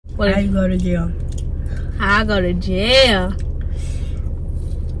How you go to jail? How I go to jail?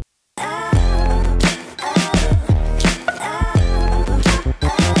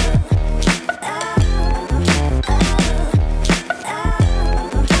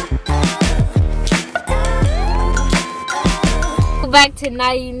 Back to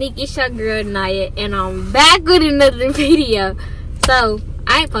Naya Unique. It's your girl Naya, and I'm back with another video. So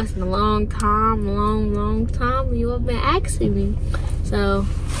I ain't posting a long time. You have been asking me, so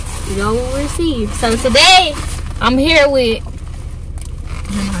you know what we'll see. So today I'm here with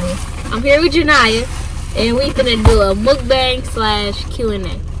Janaya, and we finna do a mukbang /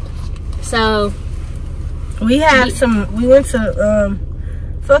 Q&A. So we went to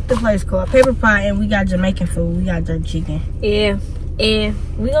fuck the place called Paper Pot, and we got Jamaican food. We got jerk chicken. Yeah. And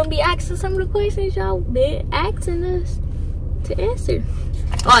we're going to be asking some of the questions y'all been asking us to answer.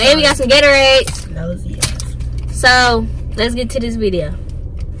 Oh, and we got some Gatorades. Those, yes. So, let's get to this video.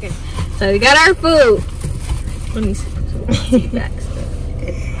 Okay. So, we got our food. Let me see back.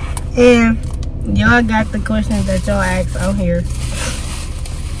 And y'all got the questions that y'all asked on here.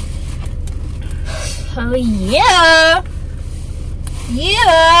 Oh, yeah.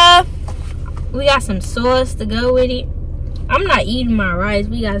 Yeah. We got some sauce to go with it. I'm not eating my rice.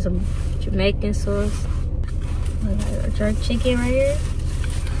 We got some Jamaican sauce. We got our jerk chicken right here.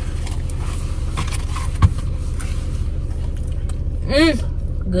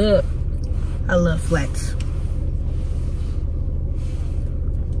 Good. I love flats.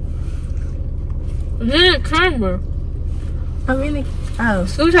 Camera. I really. Oh.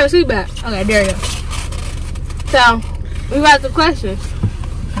 Scoot your seat back. Okay, there you go. So, we got the questions.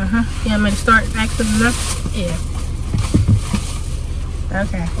 You want me to start asking them now? Yeah.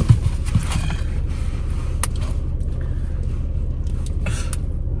 Okay.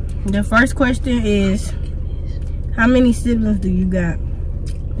 The first question is, how many siblings do you have?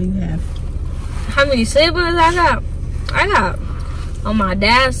 How many siblings I got? I got on my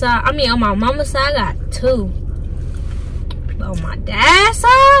dad's side. I mean, on my mama's side, I got 2. But on my dad's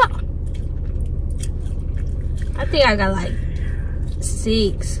side, I think I got like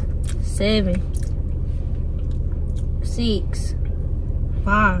 6, 7, 6,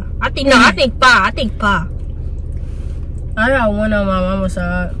 5. I think 5. I think 5. I got 1 on my mama's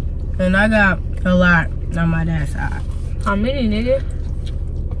side, and I got a lot on my dad's side. How many, nigga?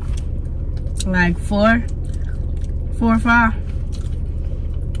 Like 4 or 5.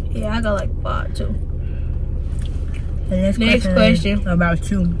 Yeah, I got like 5 too. The next question about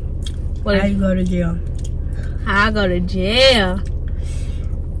you. How you go to jail? How I go to jail?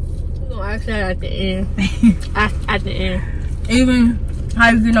 We're gonna ask that at the end. at the end. Even how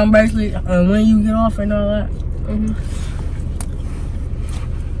you get on bracelet and when you get off and all that.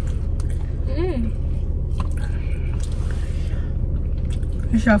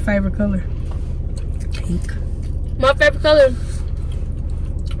 What's your favorite color? Pink. My favorite color?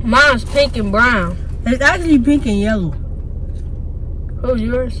 Mine's pink and brown. It's actually pink and yellow. Who's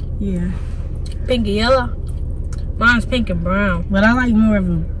yours? Yeah. Pink and yellow? Mine's pink and brown. But I like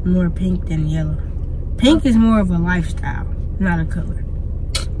more pink than yellow. Pink is more of a lifestyle, not a color.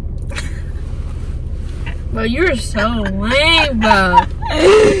 Bro, you're so lame, bro.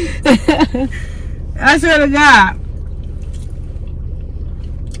 I swear to God.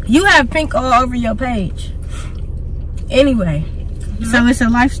 You have pink all over your page. Anyway, so it's a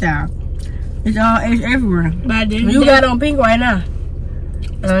lifestyle. It's everywhere. But you got on pink right now.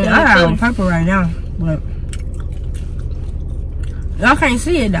 I got on purple right now, but y'all can't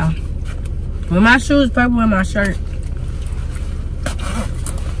see it though. But my shoes purple and my shirt.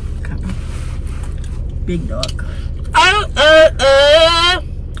 Big dog. Oh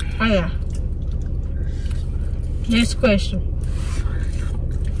yeah. Next question.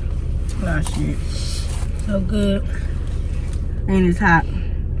 Oh shit. So good. And it's hot.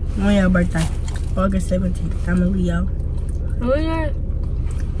 When your birthday? August 17th. I'm a Leo. Oh yeah.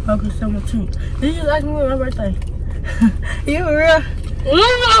 August 17th. Did you ask me when my birthday? You real? It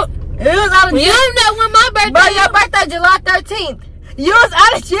was out of jail. You know when my birthday. Bro, your birthday July 13th. You was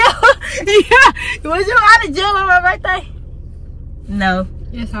out of jail. Yeah. Was you out of jail on my birthday? No.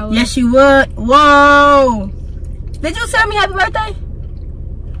 Yes, I was. Yes, you would. Whoa. Did you tell me happy birthday?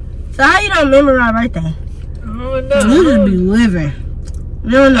 So how you don't remember my birthday? I don't know. You just be living.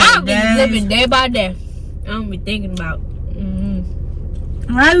 You don't know. I'll be living day by day. I don't be thinking about.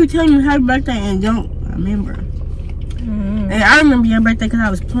 Why are you telling me happy birthday and don't remember? And I remember your birthday because I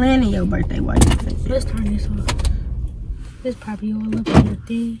was planning your birthday while you was in. Let's turn this off. This probably all up on the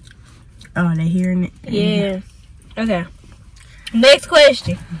thing. Oh, they hearing it? Yeah. Okay. Next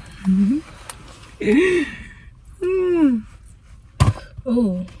question.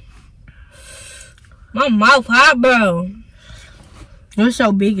 Ooh. My mouth hot, bro. What's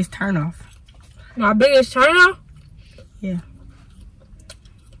your biggest turn off? My biggest turn off? Yeah.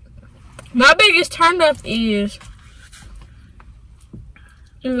 My biggest turn off is...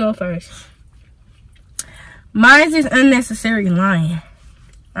 You go first. Mine's is unnecessary lying.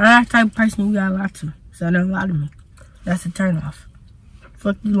 I'm not the type of person you gotta lie to. So don't lie to me. That's a turn off.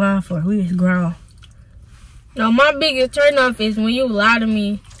 Fuck you lying for? We is grown. No, my biggest turn off is when you lie to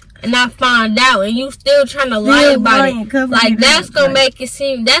me and I find out and you still trying to lie about it. Like, that's gonna make it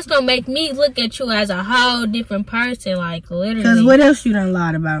seem, that's gonna make me look at you as a whole different person. Like, literally. Because what else you done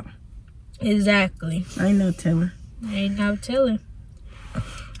lied about? Exactly. I ain't no telling. Ain't no telling.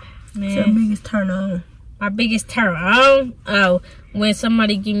 Man. What's your biggest turn on? My biggest turn on? Oh, when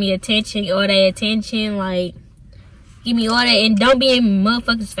somebody give me attention or their attention, like, give me all that and don't be in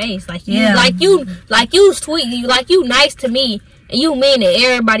motherfucker's face. Like you, like you sweet, like you nice to me and you mean to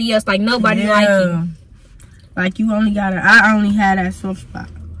everybody else like nobody like you. Like you only I only had that soft spot.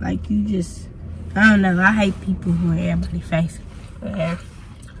 Like you just, I don't know. I hate people who are in everybody's face. Yeah.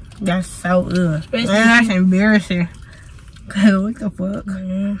 That's so man, that's embarrassing. What the fuck?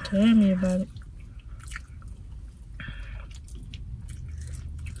 Tell me about it.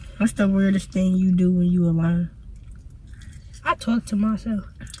 What's the weirdest thing you do when you alone? I talk to myself.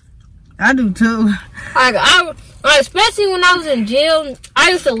 I do too. Like especially when I was in jail,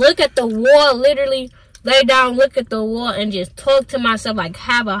 I used to look at the wall, literally lay down, look at the wall, and just talk to myself, like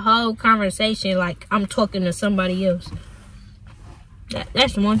have a whole conversation, like I'm talking to somebody else.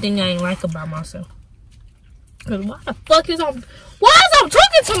 That's the one thing I ain't like about myself. Cause why the fuck is I'm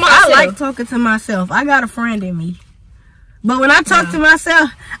talking to myself? I like talking to myself. I got a friend in me. But when I talk to myself,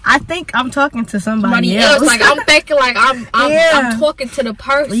 I think I'm talking to somebody else. Like I'm thinking like I'm talking to the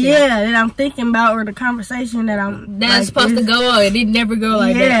person. Yeah, that I'm thinking about or the conversation that that's like, supposed to go on. It didn't never go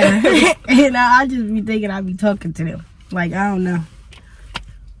like that. Yeah. And I just be thinking I be talking to them. Like I don't know.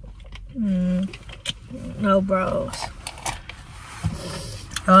 No bros.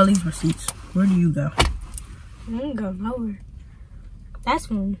 All these receipts. Where do you go? I don't go nowhere. That's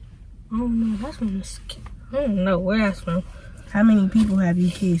from I don't know. That's from the skin. I don't know where that's from. How many people have you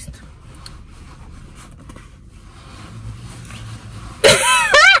kissed?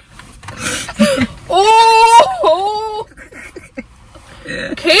 Oh!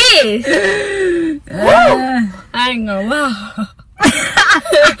 Kiss! I ain't gonna lie.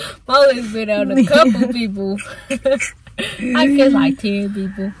 I've always been on a couple people. I kissed like 10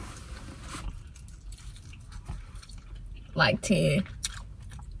 people. Like 10.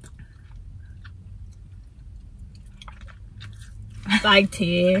 Like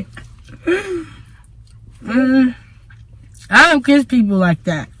 10. I don't kiss people like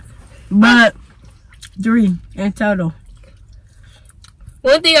that. But 3 in total.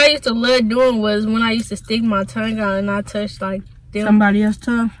 One thing I used to love doing was when I used to stick my tongue out and I touched like them. Somebody else's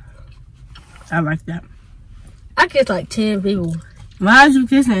tongue? I like that. I kissed like 10 people. Why is you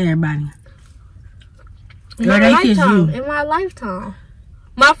kissing everybody? In my lifetime. In my lifetime.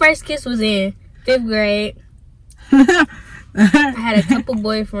 My first kiss was in 5th grade. I had a couple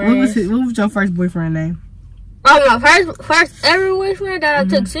boyfriends. What was your first boyfriend name? Oh, my first ever boyfriend that I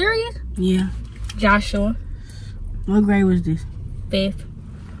took serious? Yeah. Joshua. What grade was this? 5th.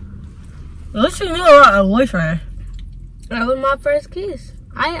 Well, you knew about a boyfriend. That was my first kiss.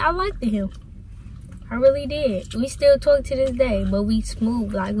 I liked him. I really did. We still talk to this day, but we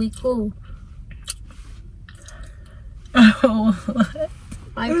smooth, like we cool.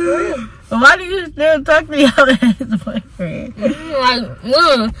 Like for real. Why do you still talk to your ex-boyfriend? Like,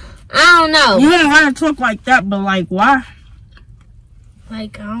 I don't know. You didn't want to talk like that, but like, why?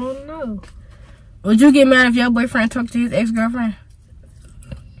 Like, I don't know. Would you get mad if your boyfriend talked to his ex-girlfriend?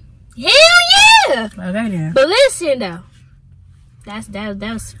 Hell yeah! Okay then. But listen though,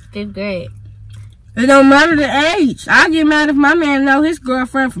 that was 5th grade. It don't matter the age. I get mad if my man know his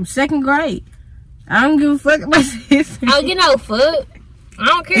girlfriend from 2nd grade. I don't give a fuck about his. I don't get no fuck. I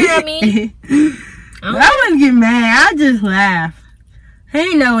don't care. I mean, I wouldn't get mad. I just laugh. He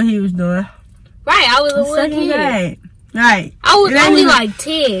didn't know what he was doing. Right, I was a little kid. Grade. Right. I was only like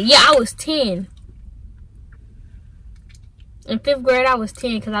 10. Yeah, I was 10. In 5th grade, I was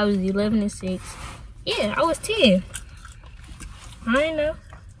 10 because I was 11 and 6. Yeah, I was 10. I ain't know.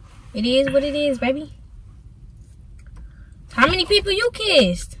 It is what it is, baby. How many people you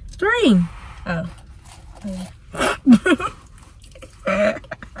kissed? 3. Oh.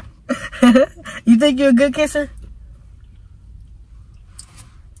 You think you're a good kisser?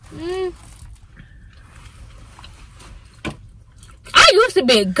 I used to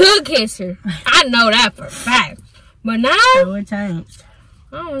be a good kisser. I know that for a fact. But now, What changed?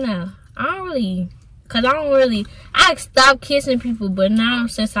 I don't know. I don't really Cause I stopped kissing people, but now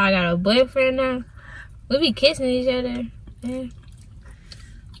since I got a boyfriend now, we be kissing each other.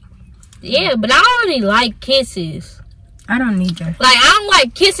 Yeah, but I don't really like kisses. I don't need that. Like, I don't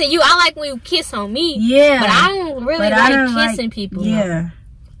like kissing you. I like when you kiss on me. Yeah. But I don't really like kissing people. Yeah.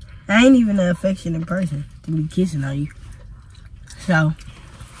 I ain't even an affectionate person to be kissing on you. So.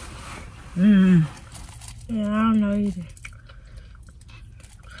 Yeah, I don't know either.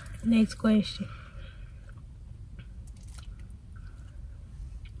 Next question.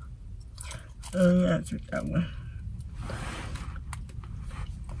 Yeah, I took that one.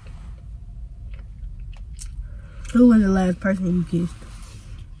 Who was the last person you kissed?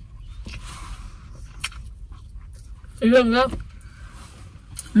 You don't know?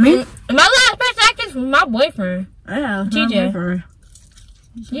 Me? My last person I kissed was my boyfriend. Yeah, TJ.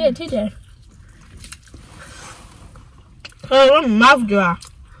 Yeah, TJ. Oh, my mouth dry.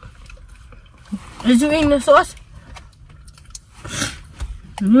 Is you eating the sauce?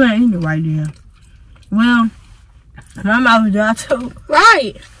 You ain't eating it right there. Well, my mouth is dry too.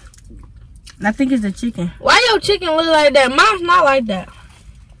 Right. I think it's the chicken. Why your chicken look like that? Mine's not like that.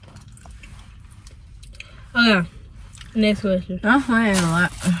 Okay. Next question. I'm playing a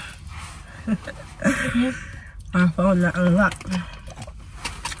lot. My phone not unlocked.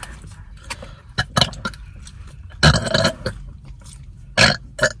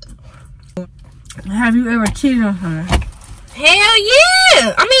 Have you ever cheated on her? Hell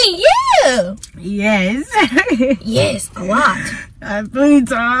yeah! I mean, yeah! Yes. Yes, a lot. Plenty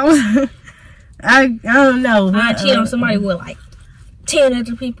times. I don't know. I cheat on somebody with like 10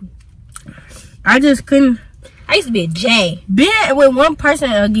 other people. I just couldn't. I used to be a J. Being with one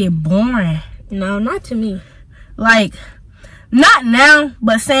person, it'll get boring. No, not to me. Like, not now,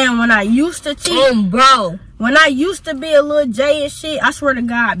 but saying when I used to cheat. Bro. When I used to be a little J and shit, I swear to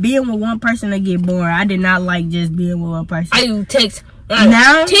God, being with one person to get boring. I did not like just being with one person. I used to text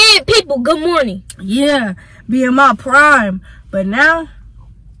now 10 people, good morning. Yeah, being my prime. But now,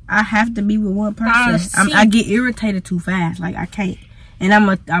 I have to be with one person. I get irritated too fast. Like, I can't. And I'm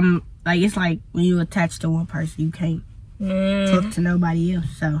like, it's like when you attach to one person, you can't talk to nobody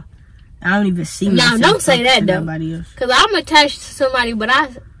else. So, I don't even see myself. No, don't say that, though. Nobody else. Because I'm attached to somebody, but I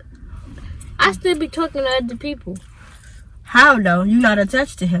still be talking to other people. How, though? You not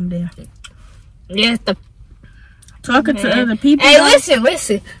attached to him there? Yes, talking to other people. Hey,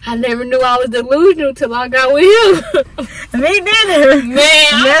 listen. I never knew I was delusional till I got with him. Me neither. Man,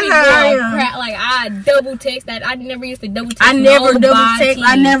 I double text that. I never used to double text. I never double text.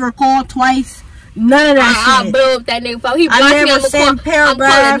 I never called twice. None of that shit. I blew up that nigga phone. He blocked me. I'm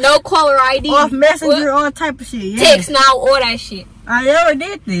calling no caller ID. Off Messenger, all type of shit. Yeah. Text now, all that shit. I never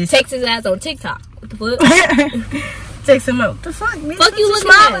did this. Text his ass on TikTok. What the fuck? Text him up. What the fuck, bitch? Fuck you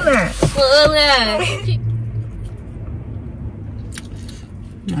looking at? Look at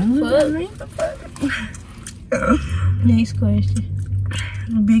Next question.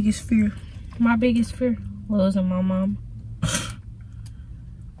 The biggest fear. My biggest fear? Losing my mom.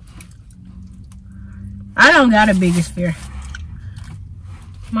 I don't got a biggest fear.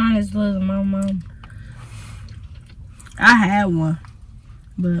 Mine is losing my mom. I had one,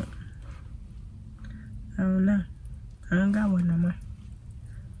 but I don't know. I don't got one no more.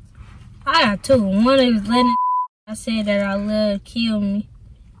 I got two. One is letting I said that I love kill me.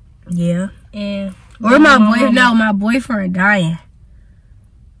 Yeah. And or my boyfriend dying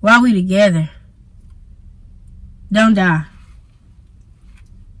while we together. Don't die.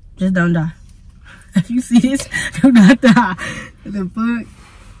 Just don't die. If you see this, do not die. The fuck?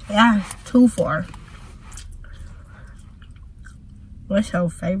 Yeah, too far. What's your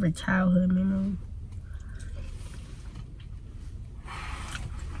favorite childhood memory?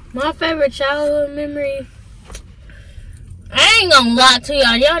 My favorite childhood memory, I ain't gonna lie to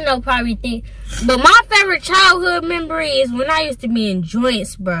y'all. Y'all know probably think, but my favorite childhood memory is when I used to be in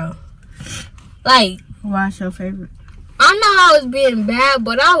joints, bro. Like, what's your favorite? I know I was being bad,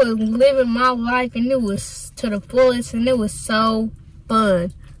 but I was living my life, and it was to the fullest, and it was so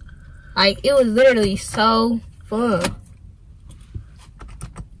fun. Like, it was literally so fun.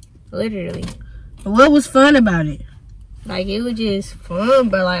 Literally. What was fun about it? Like, it was just fun,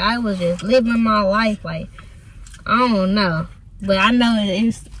 but like, I was just living my life. Like, I don't know, but I know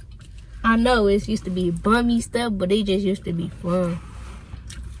it used to be bummy stuff, but it just used to be fun.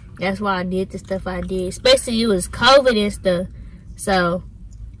 That's why I did the stuff I did. Especially it was COVID and stuff, so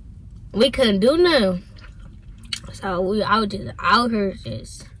we couldn't do nothing. So I was just out here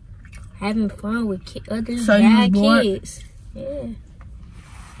just having fun with other bad kids. Yeah.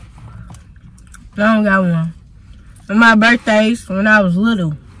 I don't got one. On my birthdays, when I was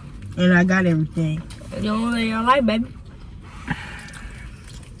little, and I got everything. You don't live your life, baby.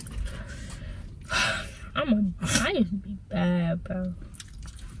 I used to be bad, bro.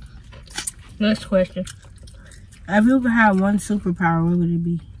 Next question. If you could have one superpower, what would it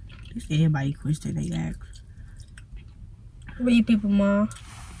be? This everybody question they ask. Read people, Mom.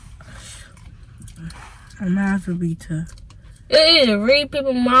 Mine would be to... It either read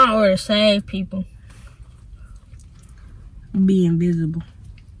people, Mom, or to save people. Be invisible.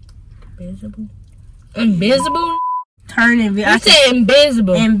 Invisible? Invisible? Turn invisible. You said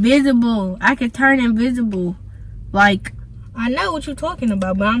invisible. Invisible. I could turn invisible. Like... I know what you're talking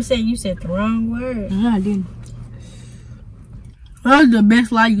about, but I'm saying you said the wrong word. No, I didn't. What was the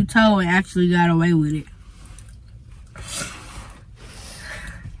best lie you told and actually got away with it?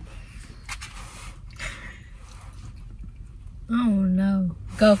 I don't know.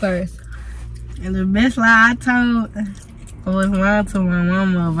 Go first. And the best lie I told was when I told my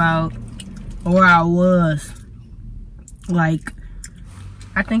mama about where I was. Like,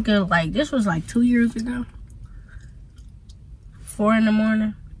 I think it was like, this was like 2 years ago. 4 in the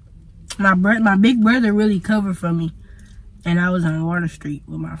morning. My big brother really covered for me. And I was on Water Street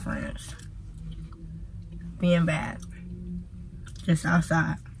with my friends. Being bad. Just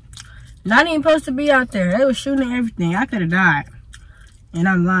outside. Not even supposed to be out there. They was shooting everything. I could have died. And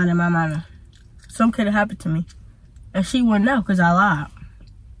I'm lying to my mama. Something could have happened to me. And she wouldn't know because I lied.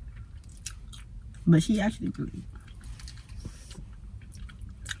 But she actually believed.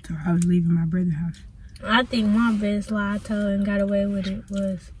 So I was leaving my brother's house. I think my best lie I told and got away with it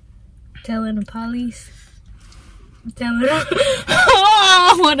was telling the police. Telling them.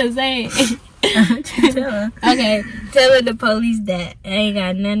 Oh, what to say? Okay, telling the police that ain't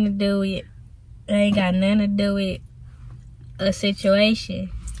got nothing to do with. Ain't got nothing to do with a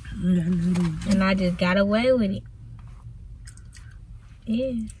situation. And I just got away with it.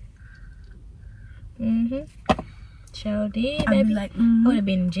 Yeah. Sure did, baby. I'd be like, I would have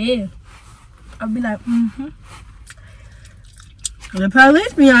been in jail. I'd be like, The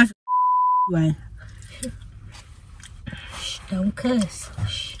police be on way. Shh, don't cuss.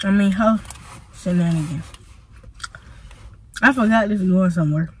 Shh. I mean, ho, shenanigans. I forgot this was going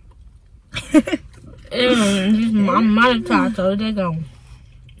somewhere. I'm monetized, so they gone.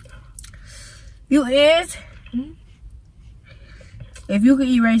 You is? If you could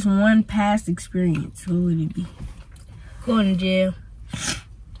erase one past experience, what would it be? Going to jail.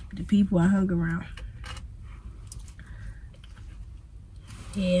 The people I hung around.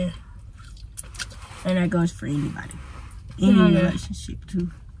 Yeah. And that goes for anybody. Any relationship,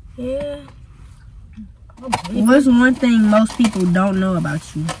 too. Yeah. What's one thing most people don't know about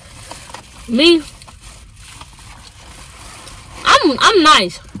you? Me? I'm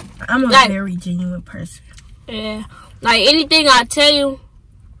nice. I'm a very genuine person. Yeah. Like, anything I tell you,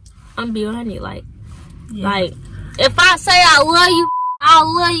 I'm behind it. Like, if I say I love you,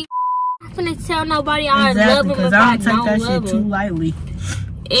 I'm gonna tell nobody I love him if I don't take that shit too lightly.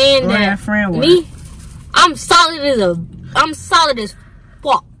 And that friend me, I'm solid as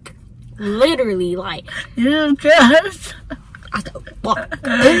fuck. Literally, like. You just.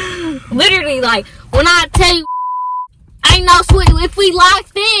 Literally, like, when I tell you, ain't no switch. If we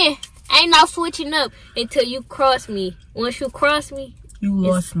locked in, ain't no switching up until you cross me. Once you cross me, you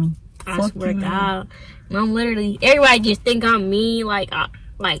lost me. I swear to God. I'm literally, everybody just think I'm mean. Like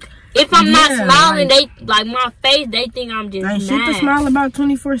if I'm not smiling, they like my face. They think I'm just mad. Shit to smile about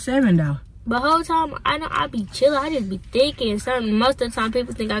 24/7 though. But whole time I be chilling. I just be thinking something. Most of the time,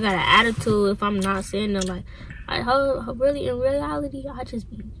 people think I got an attitude if I'm not saying them. Really in reality, I just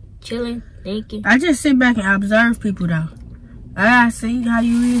be chilling, thinking. I just sit back and observe people though. I gotta see how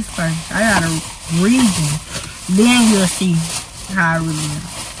you is first. I gotta read you. Then you'll see how I really am.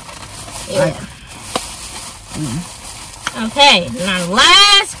 Yeah. Okay, now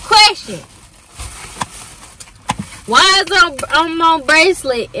last question. Why is on my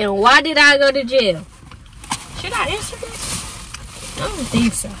bracelet and why did I go to jail? Should I answer this? I don't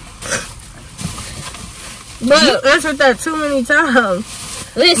think so. But you answered that too many times.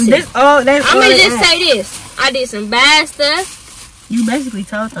 Listen, I'm gonna just say this. I did some bad stuff. You basically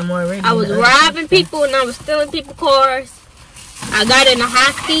told them already. I was robbing people and I was stealing people's cars. I got in a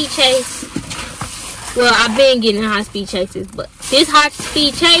high-speed chase. Well, I've been getting high-speed chases, but this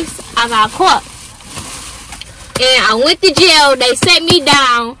high-speed chase, I got caught. And I went to jail. They set me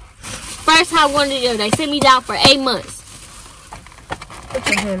down. First time I went to jail, they set me down for 8 months. Put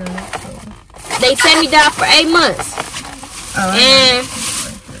your hand on that. They set me down for 8 months. And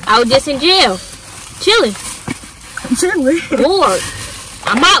I was just in jail. Chilling. Bored.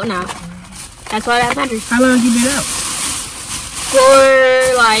 I'm out now. That's why that matters. How long have you been out?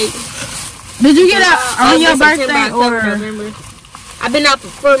 For like Did you get out on your birthday or? November. I've been out for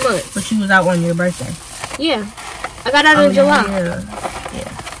 4 months. But you was out on your birthday. Yeah, I got out in July. Yeah.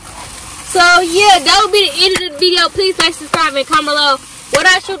 So yeah, that will be the end of the video. Please like, subscribe, and comment below what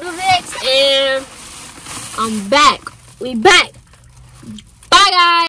I should do next. And I'm back. We back. Bye, guys.